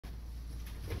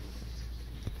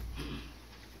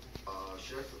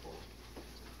Sheriff report.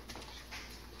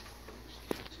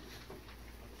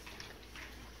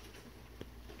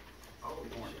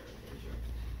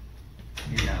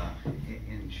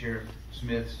 In Sheriff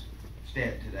Smith's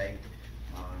stead today,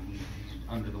 he's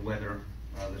under the weather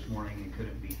this morning and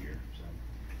couldn't be here, so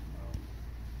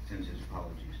sends his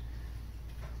apologies.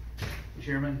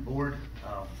 Chairman, board,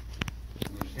 I'm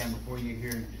going to stand before you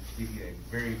here and just give you a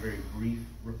very, very brief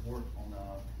report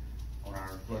on our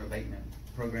flood abatement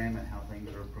program and how things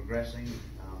are progressing.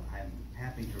 I'm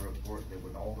happy to report that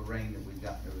with all the rain that we've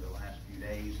gotten over the last few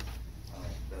days,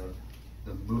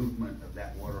 the movement of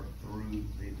that water through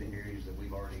the areas that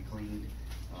we've already cleaned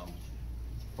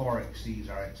far exceeds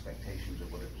our expectations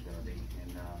of what it was going to be.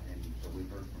 And so we've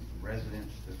heard from some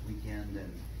residents this weekend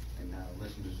and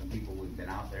listened to some people. We've been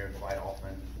out there quite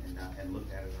often and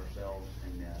looked at it ourselves,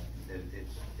 and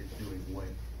it's doing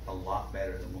a lot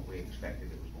better than what we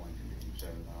expected it was going to do. So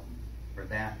for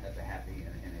that, that's a happy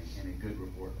and a good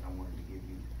report that I wanted to give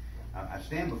you. I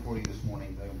stand before you this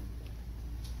morning, though.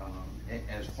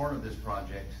 As part of this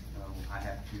project, I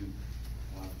have to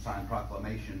sign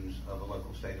proclamations of a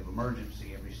local state of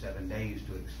emergency every 7 days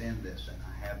to extend this, and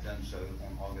I have done so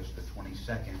on August the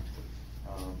 22nd.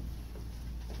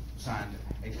 Signed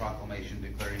a proclamation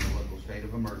declaring a local state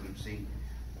of emergency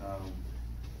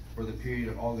for the period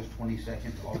of August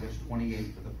 22nd to August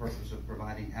 28th for the purpose of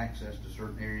providing access to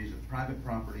certain areas of private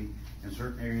property and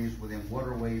certain areas within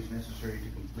waterways necessary to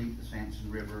complete the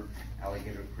Sampson River,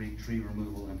 Alligator Creek tree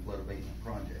removal and flood abatement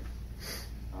project.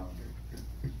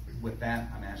 With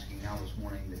that, I'm asking now this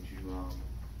morning that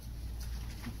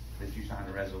you sign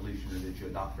a resolution or that you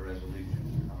adopt a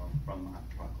resolution from my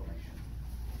proclamation.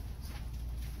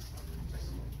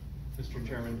 Mr.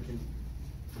 Chairman,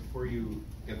 before you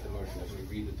get the motion, as we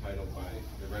read the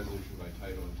resolution by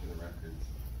title into the record.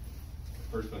 The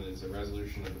first one is a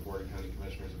resolution of the Board of County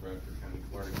Commissioners of Bradford County,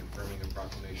 Florida, confirming a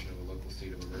proclamation of a local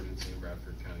state of emergency in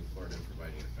Bradford County, Florida, and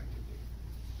providing an effective date.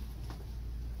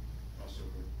 Also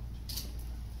moved.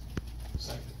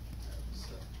 Second.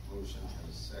 Motion and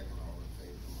a second. All in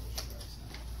favor of the motion, by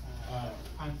sign.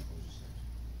 Aye. Motion second.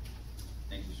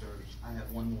 Thank you, sir. I have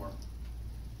one more.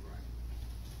 Right.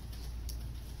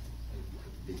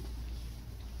 B.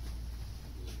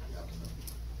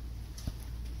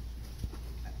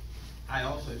 I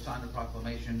also signed a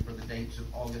proclamation for the dates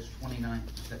of August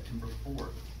 29th to September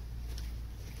 4th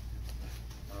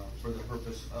for the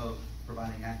purpose of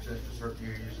providing access to certain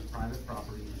areas of private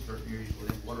property and certain areas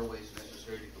within waterways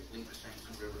necessary to complete the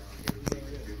Sampson River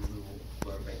Alligator Creek removal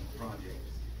flood abatement project.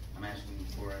 I'm asking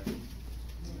for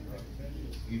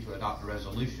you to adopt a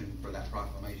resolution for that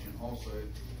proclamation also,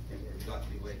 and we've got to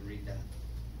go ahead and read that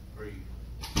for you.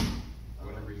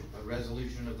 A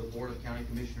resolution of the Board of County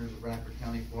Commissioners of Bradford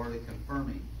County, Florida,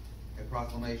 confirming a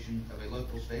proclamation of a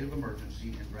local state of emergency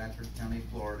in Bradford County,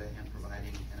 Florida, and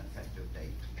providing an effective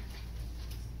date.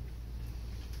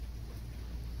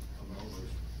 Have a motion.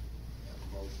 Have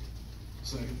a motion.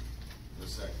 Second. The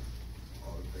second.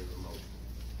 All in favor of the motion?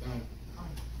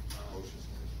 Aye. Motion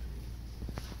stands.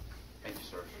 Thank you,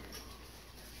 sir.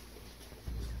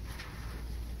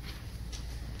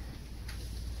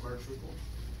 Clerk's report.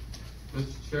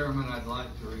 Mr. Chairman, I'd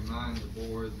like to remind the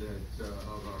board that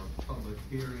of our public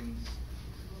hearings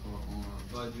on our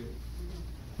budget.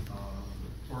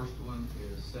 The first one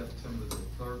is September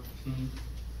the 13th.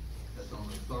 That's on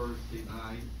a Thursday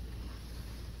night,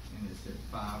 and it's at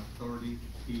 5:30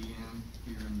 p.m.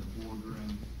 here in the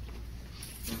boardroom.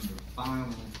 Then the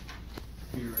final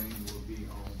hearing will be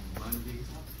on Monday,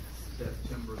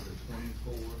 September the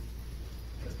 24th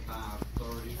at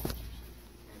 5:30.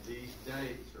 These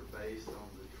dates are based on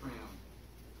the trim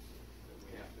that we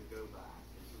have to go by.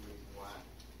 That's the reason why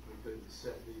we couldn't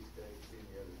set these dates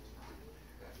any other time.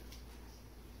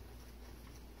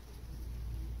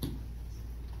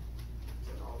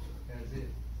 That's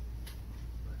it.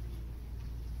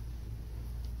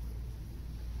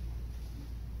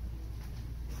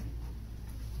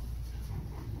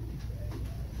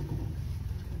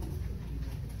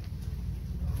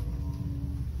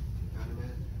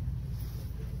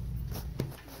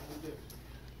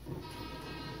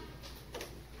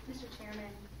 Mr.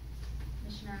 Chairman,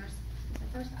 Commissioners, the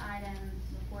first item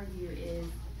before you is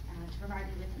to provide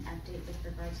you with an update with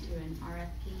regards to an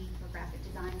RFP for graphic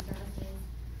design services.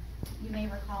 You may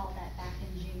recall that back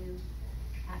in June,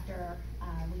 after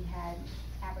we had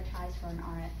advertised for an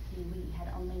RFP, we had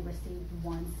only received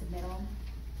one submittal.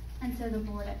 And so the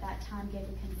board at that time gave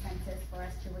a consensus for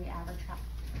us to re-advertise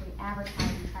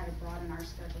and try to broaden our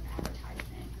scope of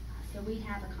advertising. So we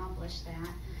have accomplished that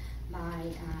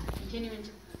by continuing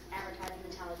to advertise in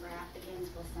the Telegraph, the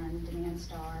Gainesville Sun, Demand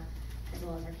Star, as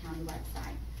well as our county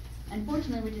website.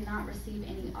 Unfortunately, we did not receive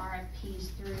any RFPs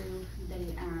through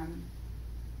the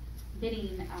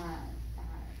bidding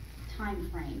time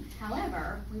frame.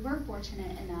 However, we were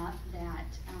fortunate enough that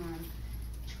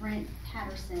Trent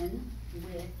Patterson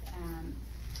with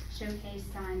Showcase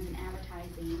Signs and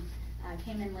Advertising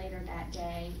came in later that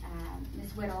day.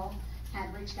 Ms. Whittle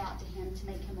had reached out to him to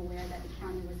make him aware that the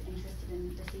county was interested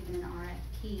in receiving an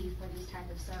RFP for these type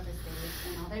of services.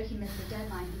 And although he missed the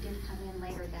deadline, he did come in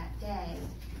later that day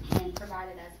and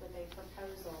provided us with a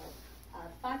proposal of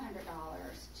 $500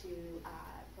 to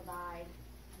provide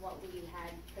what we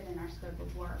had put in our scope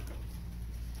of work.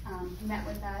 He met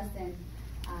with us, and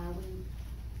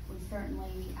we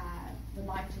certainly would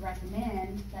like to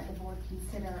recommend that the board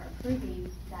consider approving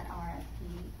that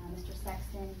RFP. Mr.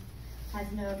 Sexton has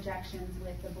no objections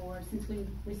with the board since we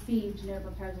received no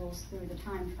proposals through the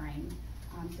time frame.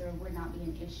 So it would not be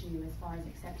an issue as far as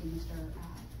accepting Mr.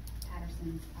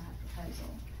 Patterson's proposal.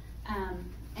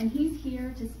 And he's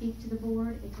here to speak to the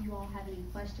board if you all have any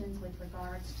questions with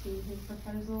regards to his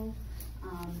proposal.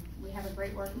 We have a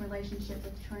great working relationship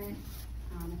with Trent.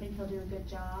 I think he'll do a good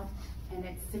job, and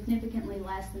it's significantly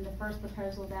less than the first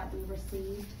proposal that we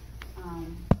received.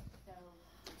 So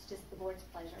it's just the board's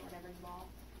pleasure, whatever you all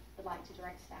would like to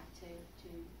direct staff to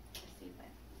proceed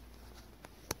with.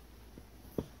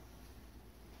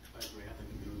 I agree, I think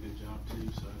you do a good job too,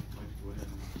 so I'd like to go ahead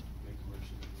and make a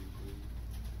motion that we approve.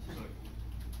 Second.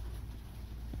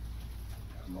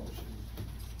 Got a motion?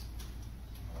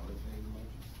 All in favor of the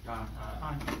motion?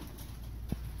 Aye.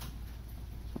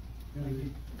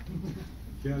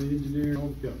 County Engineer,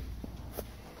 Holcomb.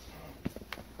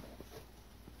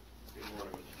 Good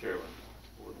morning, Mr. Chairman,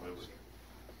 board members.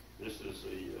 This is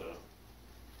the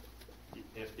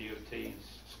FDOT's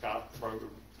SCOP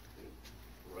program.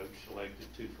 The road selected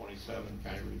 227,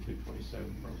 County Road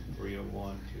 227 from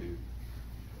 301 to,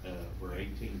 we're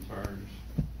 18 turns,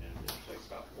 and it takes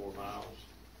about 4 miles.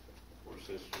 Of course,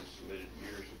 this was submitted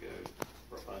years ago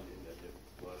for funding that it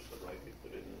was selected,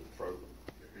 put into the program.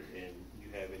 And you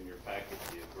have in your packet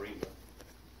the agreement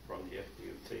from the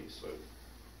FDOT. So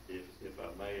if I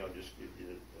may, I'll just give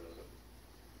you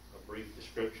a brief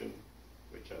description,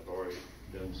 which I've already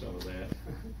done some of that,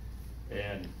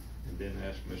 and then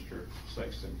ask Mr.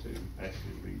 Sexton to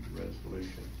actually read the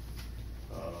resolution.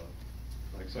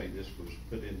 Like I say, this was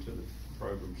put into the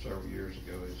program several years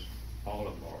ago, as all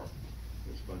of our,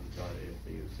 it's funded by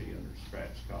the FDOT under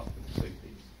SCRAP, SCOP, and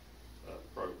safety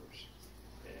programs.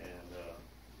 And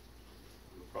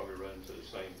we'll probably run into the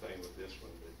same thing with this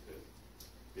one, that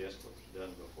the estimate was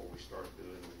done before we started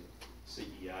doing the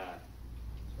CEI,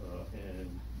 and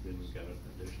then we've got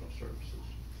additional services.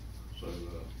 So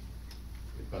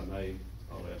if I may,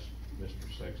 I'll ask Mr.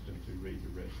 Sexton to read the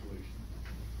resolution.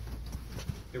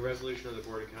 A resolution of the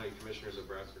Board of County Commissioners of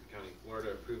Bradford County,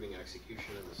 Florida, approving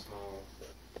execution of the Small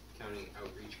County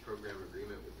Outreach Program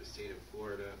Agreement with the State of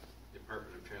Florida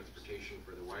Department of Transportation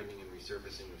for the widening and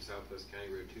resurfacing of Southwest County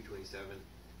Road 227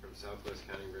 from Southwest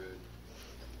County Road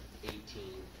 18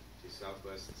 to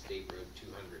Southwest State Road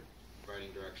 200,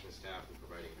 providing direction to staff and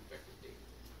providing an effective date.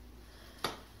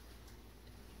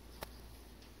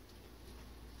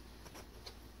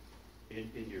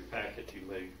 In your packet, you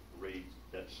may read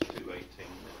that's 218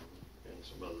 and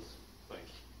some other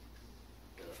things.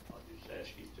 I'll just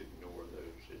ask you to ignore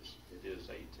those. It is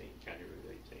 18, County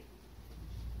Road 18.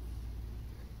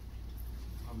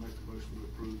 I'll make a motion to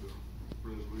approve the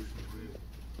resolution as read.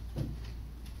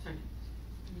 Second.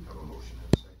 Have a motion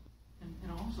and a second.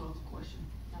 And I also have a question,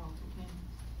 now if we can.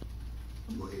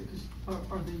 Go ahead.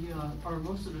 Are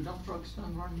most of the dump trucks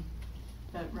done running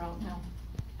that route now?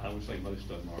 I would say most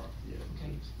of them are, yeah.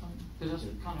 Okay, because that's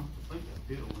kind of, I think that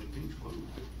pit only thing's closed.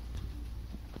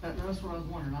 that's what I was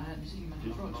wondering, I hadn't seen many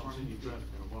I've trucks not seen running. any traffic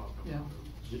in a while coming Yeah. out of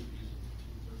those.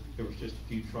 There was just a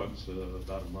few trucks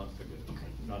about a month ago, Okay.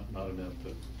 not enough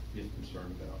to get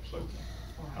concerned about. So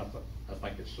All I right.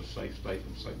 think it's a safe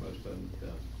statement to say most of them are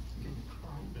done. Okay,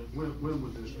 all right. And when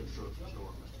would this construction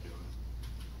start, Mr. Kelly?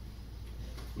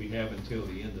 We have until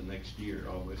the end of next year,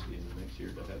 almost the end of next year,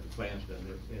 to have the plans done.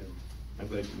 And I'm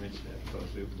glad you mentioned that,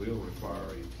 because it will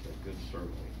require a good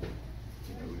survey.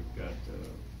 You know, we've got a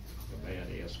bad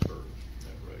S-curve in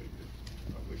that road.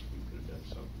 I wish we could have done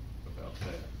something about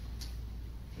that.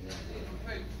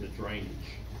 And the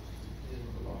drainage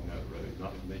along that road,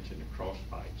 not to mention the cross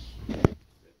pipes that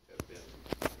have been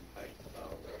impacted by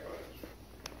all the trials.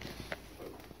 So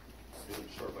doing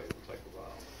the survey will take a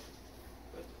while,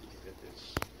 but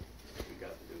we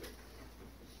got to do it.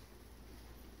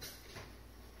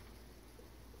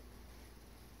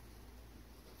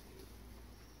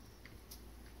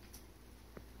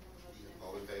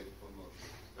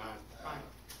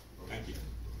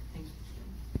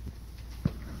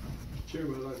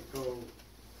 Chairman, I'd like to call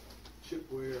Chip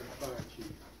Ware, Fire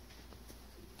Chief.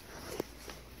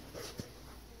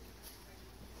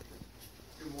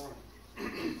 Good morning.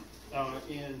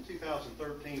 In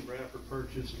 2013, Bradford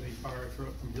purchased a fire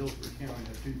truck from Hillsborough County,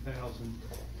 a 2000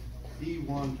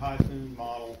 E1 Typhoon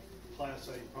model Class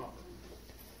A pumper.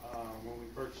 When we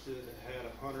purchased it, it had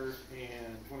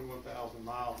 121,000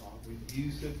 miles on it. We've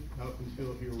used it up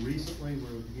until here recently,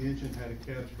 where the engine had a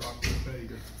catastrophic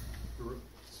failure.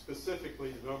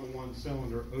 Specifically, the #1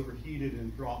 cylinder overheated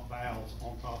and dropped valves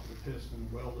on top of the piston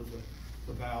and welded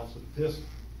the valves of the piston.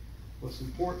 What's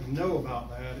important to know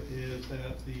about that is that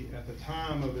at the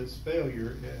time of its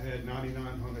failure, it had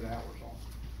 9,900 hours on it.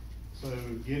 So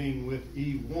getting with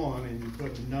E1 and you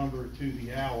put a number to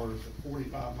the hours at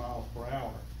 45 miles per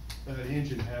hour, that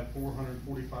engine had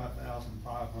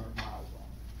 445,500 miles on it.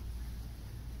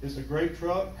 It's a great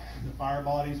truck. The fire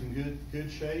body's in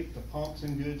good shape. The pump's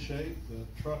in good shape. The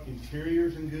truck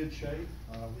interior's in good shape.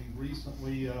 We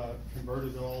recently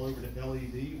converted it all over to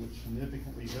LED, which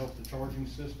significantly helped the charging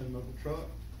system of the truck.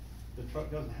 The truck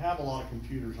doesn't have a lot of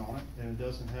computers on it, and it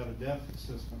doesn't have a DEF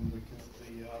system, the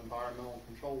environmental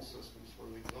control systems for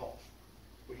the exhaust.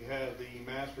 We had the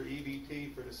master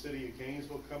EVT for the city of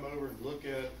Gainesville come over and look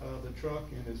at the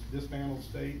truck in its dismantled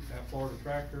state at Florida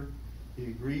Tractor. He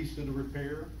agrees to the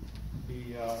repair.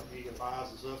 He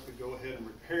advises us to go ahead and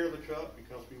repair the truck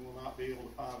because we will not be able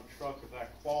to find a truck of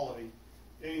that quality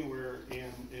anywhere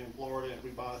in Florida. If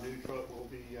we buy a new truck, we'll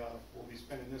be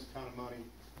spending this kind of money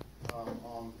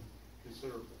on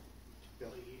considerable. Yeah.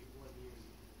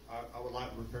 I would like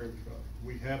to repair the truck.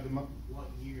 We have the money. What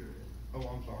year? Oh,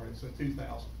 I'm sorry. It's a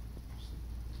 2000.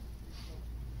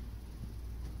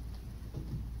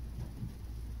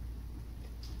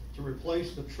 To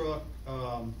replace the truck,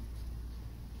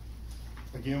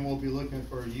 again, we'll be looking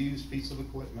for a used piece of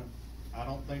equipment. I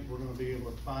don't think we're going to be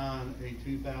able to find a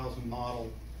 2000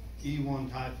 model E1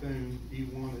 Typhoon.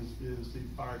 E1 is the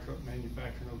fire truck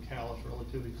manufacturer in Ocala. It's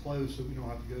relatively close, so we don't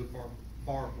have to go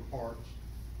far for parts.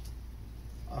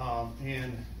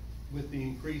 And with the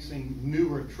increasing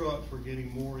newer trucks, we're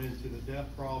getting more into the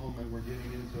DEF problem, and we're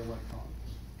getting into electronics.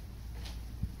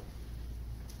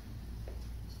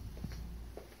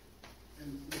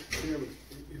 And Mr. Chairman,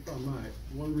 if I might,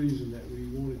 one reason that we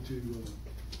wanted to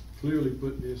clearly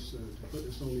put this on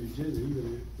the agenda,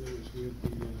 even if it was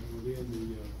within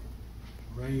the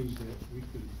range that we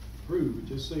could approve, it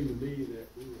just seemed to me that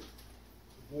the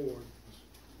board was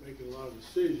making a lot of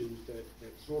decisions that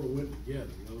sort of went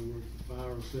together. In other words, the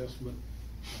fire assessment,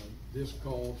 this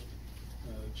cost,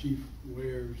 Chief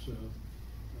Ware's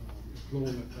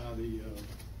employment by the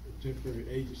temporary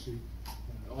agency,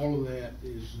 all of that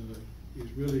is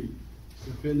really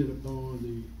dependent upon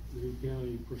the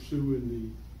county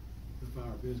pursuing the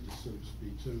fire business, so to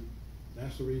speak. So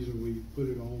that's the reason we put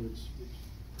it on.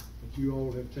 But you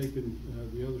all have taken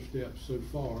the other steps so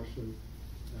far, so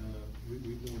we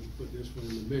wanted to put this one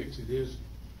in the mix. It is,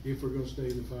 if we're going to stay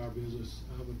in the fire business,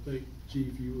 I would think,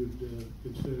 Chief, you would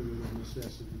consider it a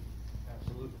necessity.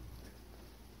 Absolutely.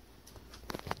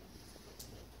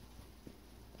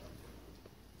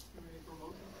 You ready for a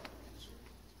motion?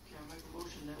 Can I make a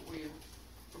motion that we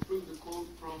approve the quote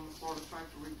from Florida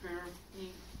Tractor Repair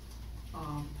Inc.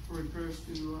 For repairs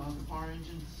to the fire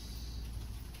engine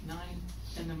 9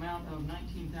 in the amount of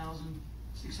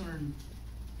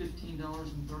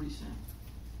 $19,615.30.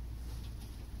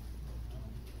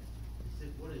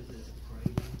 What is this, a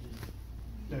trade engine?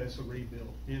 Yeah, it's a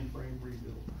rebuild, in-frame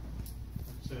rebuild.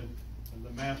 Like I said, the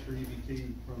master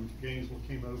EVT from Gainesville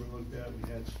came over and looked at it. We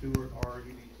had Stewart, our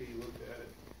EVT, looked at it.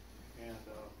 And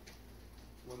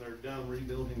when they're done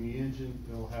rebuilding the engine,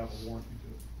 they'll have a warranty to it.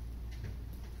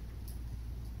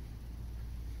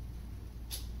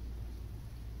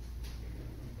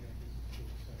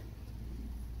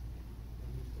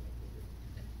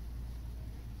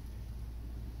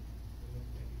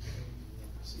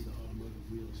 I see the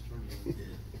automotive wheels turning.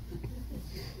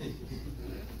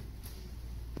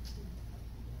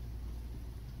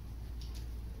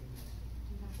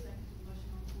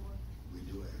 We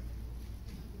do have.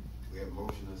 We have a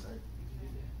motion and a second.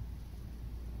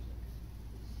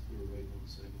 We were waiting on a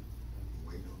second.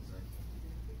 Wait on a second.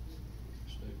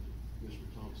 Respected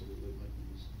Commissioner Thompson, it looked like he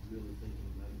was really thinking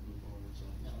about it before on his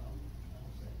office.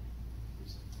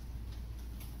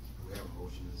 We have a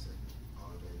motion and a second.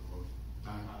 All in favor of the motion?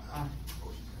 Aye.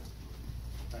 Motion passed.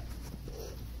 Thank you.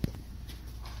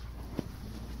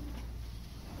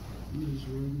 Ms.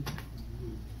 Roden?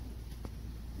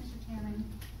 Mr. Chairman,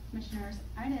 Commissioners,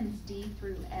 items D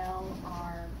through L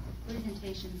are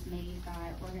presentations made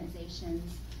by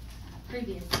organizations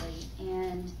previously,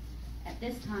 and At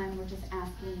this time, we're just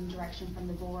asking direction from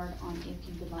the board on if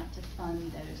you would like to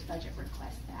fund those budget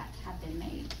requests that have been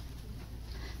made.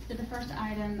 So the first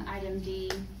item, item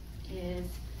D, is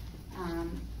a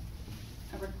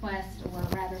request, or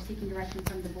rather seeking direction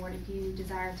from the board if you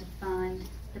desire to fund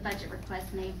the budget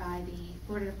request made by the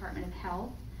Florida Department of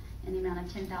Health in the amount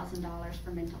of $10,000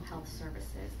 for mental health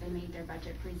services. They made their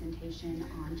budget presentation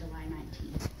on July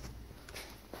 19th.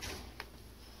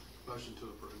 Motion to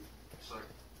approve. Second.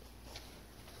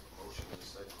 Motion and a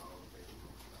second, all in favor,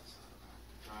 motion by sign of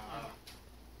aye.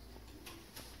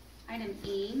 Item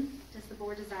E, does the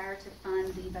board desire to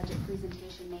fund the budget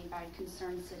presentation made by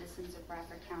concerned citizens of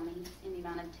Bradford County in the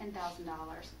amount of $10,000?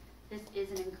 This is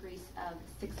an increase of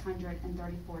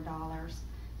 $634.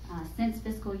 Since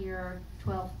fiscal year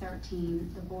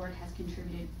 12-13, the board has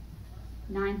contributed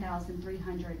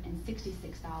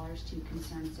 $9,366 to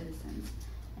concerned citizens,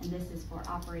 and this is for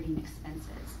operating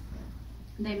expenses.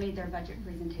 They made their budget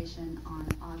presentation on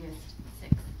August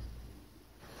 6th.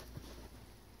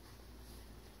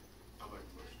 I'll make a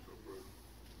motion to approve.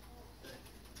 I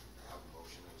have a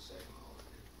motion and a second, all in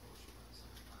favor, motion by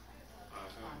sign of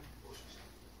aye. Aye. Motion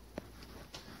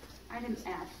carried. Item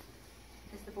F,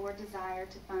 does the board desire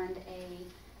to fund a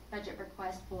budget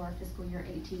request for fiscal year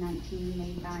 18-19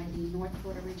 made by the North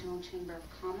Florida Regional Chamber of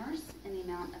Commerce in the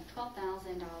amount of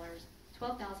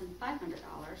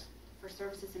 $12,500 for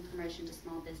services and promotion to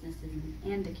small businesses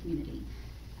and the community.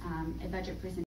 A budget presentation